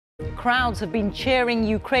Crowds have been cheering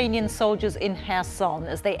Ukrainian soldiers in Kherson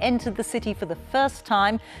as they entered the city for the first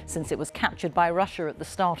time since it was captured by Russia at the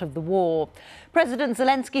start of the war. President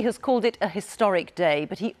Zelensky has called it a historic day,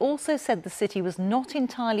 but he also said the city was not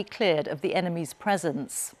entirely cleared of the enemy's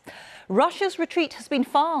presence. Russia's retreat has been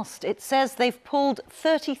fast. It says they've pulled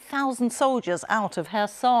 30,000 soldiers out of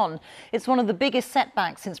Kherson. It's one of the biggest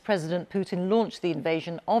setbacks since President Putin launched the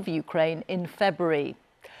invasion of Ukraine in February.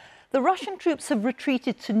 The Russian troops have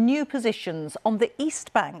retreated to new positions on the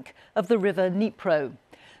east bank of the river Dnipro.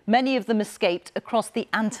 Many of them escaped across the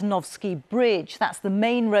Antonovsky Bridge. That's the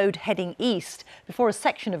main road heading east, before a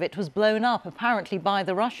section of it was blown up, apparently by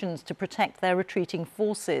the Russians to protect their retreating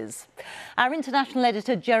forces. Our international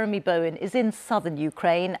editor, Jeremy Bowen, is in southern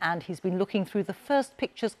Ukraine, and he's been looking through the first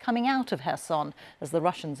pictures coming out of Kherson as the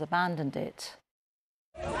Russians abandoned it.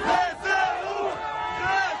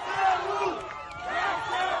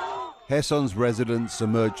 Kherson's residents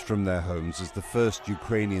emerged from their homes as the first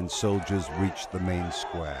Ukrainian soldiers reached the main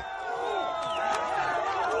square.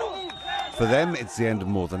 For them, it's the end of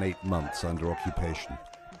more than 8 months under occupation.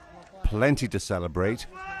 Plenty to celebrate,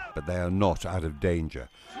 but they are not out of danger.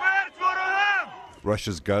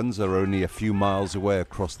 Russia's guns are only a few miles away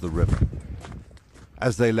across the river.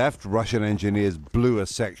 As they left, Russian engineers blew a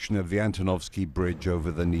section of the Antonovsky Bridge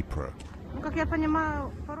over the Dnipro.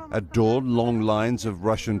 At dawn, long lines of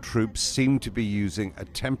Russian troops seemed to be using a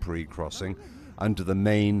temporary crossing under the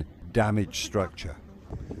main damaged structure.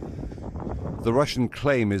 The Russian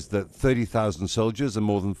claim is that 30,000 soldiers and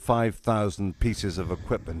more than 5,000 pieces of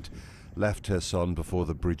equipment left Kherson before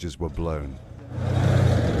the bridges were blown.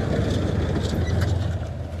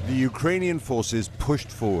 The Ukrainian forces pushed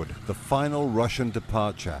forward. The final Russian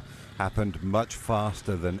departure happened much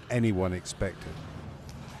faster than anyone expected.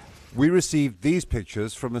 We received these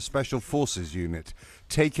pictures from a special forces unit,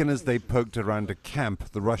 taken as they poked around a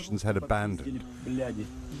camp the Russians had abandoned.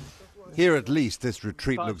 Here at least this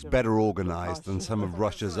retreat looks better organized than some of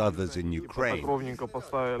Russia's others in Ukraine.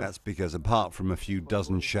 That's because apart from a few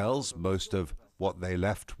dozen shells, most of what they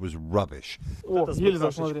left was rubbish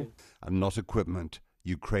and not equipment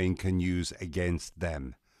Ukraine can use against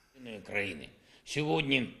them.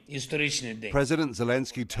 President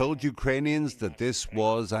Zelensky told Ukrainians that this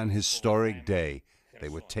was an historic day. They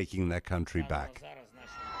were taking their country back.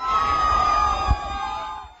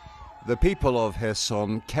 The people of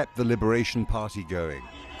Kherson kept the Liberation Party going.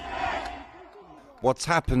 What's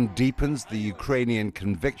happened deepens the Ukrainian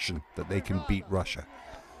conviction that they can beat Russia.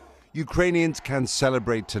 Ukrainians can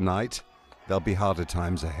celebrate tonight. There'll be harder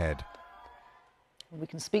times ahead. We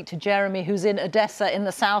can speak to Jeremy, who's in Odessa in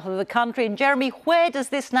the south of the country. And Jeremy, where does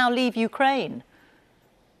this now leave Ukraine?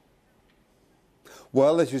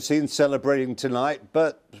 Well, as you've seen, celebrating tonight,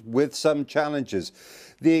 but with some challenges.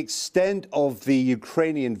 The extent of the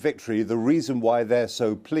Ukrainian victory, the reason why they're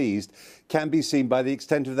so pleased, can be seen by the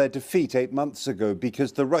extent of their defeat 8 months ago,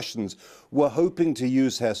 because the Russians were hoping to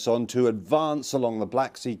use Kherson to advance along the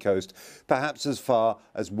Black Sea coast, perhaps as far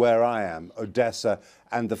as where I am, Odessa.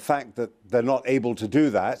 And the fact that they're not able to do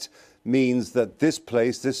that means that this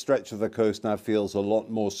place, this stretch of the coast now feels a lot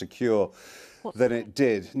more secure than it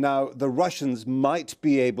did. Now, the Russians might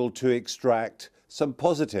be able to extract some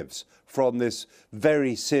positives from this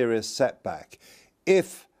very serious setback.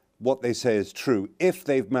 If what they say is true, if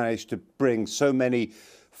they've managed to bring so many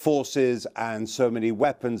forces and so many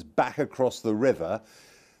weapons back across the river,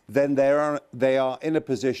 then they are in a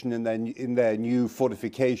position in their new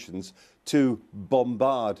fortifications to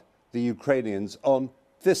bombard the Ukrainians on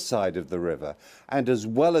this side of the river. And as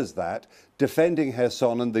well as that, defending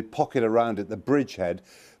Kherson and the pocket around it, the bridgehead,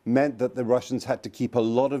 meant that the Russians had to keep a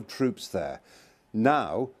lot of troops there.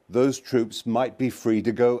 Now, those troops might be free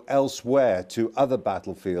to go elsewhere to other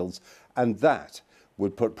battlefields, and that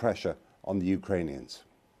would put pressure on the Ukrainians.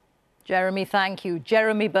 Jeremy, thank you.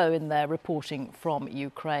 Jeremy Bowen there reporting from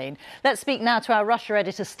Ukraine. Let's speak now to our Russia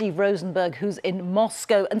editor, Steve Rosenberg, who's in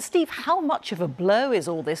Moscow. And Steve, how much of a blow is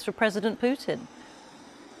all this for President Putin?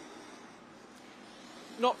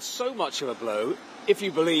 Not so much of a blow, if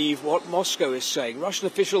you believe what Moscow is saying. Russian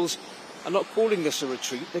officials are not calling this a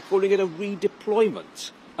retreat, they're calling it a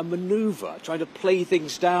redeployment, a manoeuvre, trying to play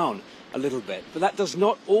things down a little bit. But that does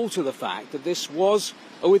not alter the fact that this was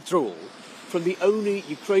a withdrawal from the only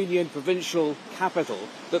Ukrainian provincial capital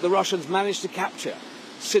that the Russians managed to capture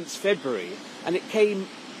since February. And it came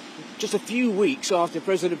just a few weeks after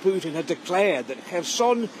President Putin had declared that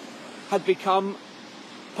Kherson had become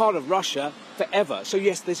part of Russia forever. So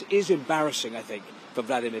yes, this is embarrassing, I think, for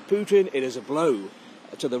Vladimir Putin. It is a blow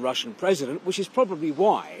to the Russian president, which is probably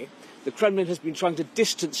why the Kremlin has been trying to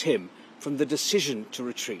distance him from the decision to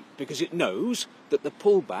retreat, because it knows that the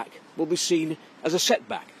pullback will be seen as a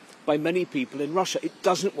setback by many people in Russia. It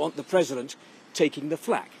doesn't want the president taking the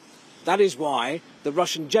flak. That is why the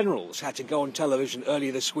Russian generals had to go on television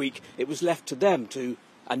earlier this week. It was left to them to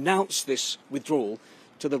announce this withdrawal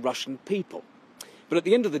to the Russian people. But at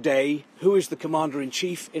the end of the day, who is the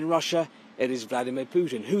commander-in-chief in Russia? It is Vladimir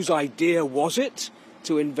Putin. Whose idea was it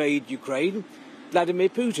to invade Ukraine? Vladimir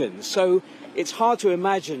Putin. So it's hard to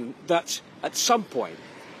imagine that at some point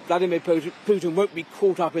Vladimir Putin won't be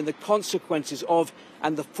caught up in the consequences of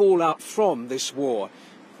and the fallout from this war,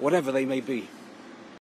 whatever they may be.